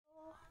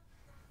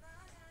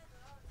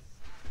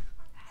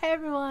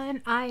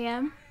everyone, I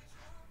am...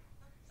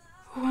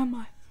 Who am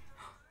I?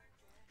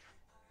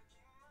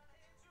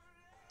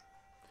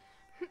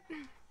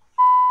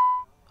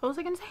 What was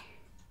I gonna say?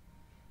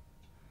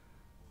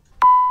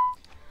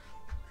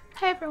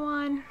 Hey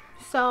everyone,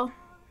 so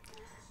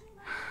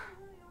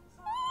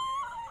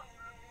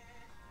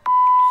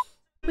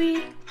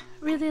we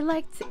really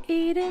like to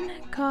eat in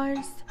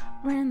cars.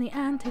 We're in the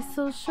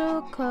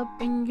antisocial club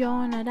and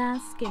you're not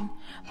asking,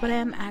 but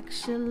I'm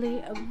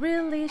actually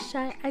really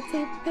shy. I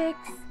take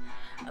pics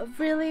of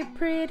really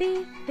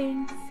pretty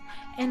things,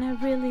 and I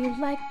really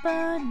like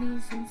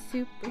bunnies and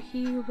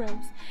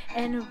superheroes,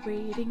 and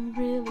reading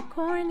really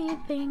corny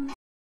things.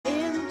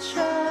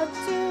 Introducing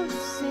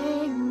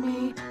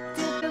me.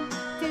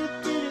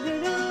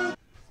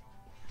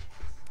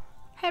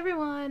 Hey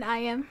everyone, I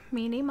am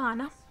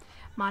MiniMana.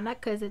 Mana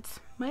because it's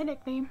my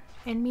nickname,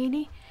 and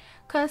Mini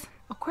because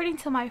according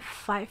to my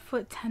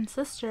 5'10"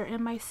 sister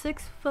and my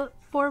 6'4"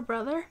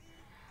 brother,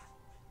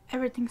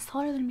 everything's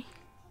taller than me,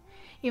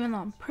 even though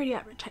I'm pretty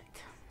average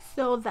height.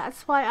 So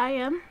that's why I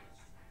am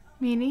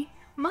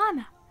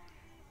MiniMana.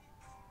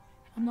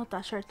 I'm not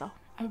that short though.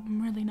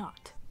 I'm really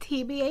not.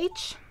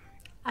 TBH,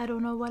 I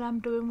don't know what I'm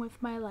doing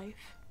with my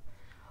life.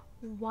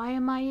 Why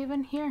am I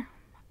even here?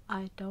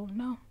 I don't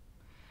know.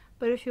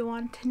 But if you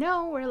want to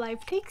know where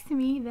life takes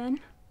me, then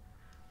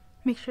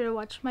make sure to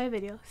watch my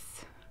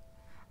videos.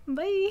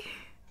 Bye!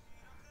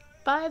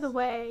 By the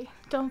way,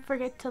 don't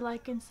forget to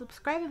like and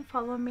subscribe and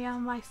follow me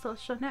on my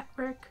social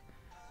network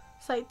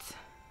sites,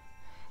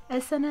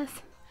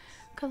 SNS,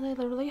 because I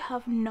literally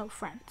have no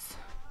friends.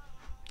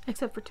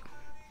 Except for 2.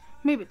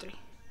 Maybe 3.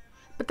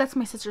 But that's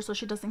my sister, so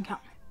she doesn't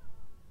count.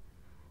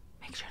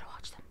 Make sure to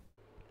watch them.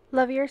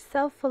 Love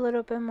yourself a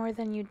little bit more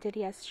than you did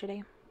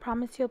yesterday.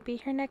 Promise you'll be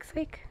here next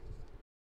week.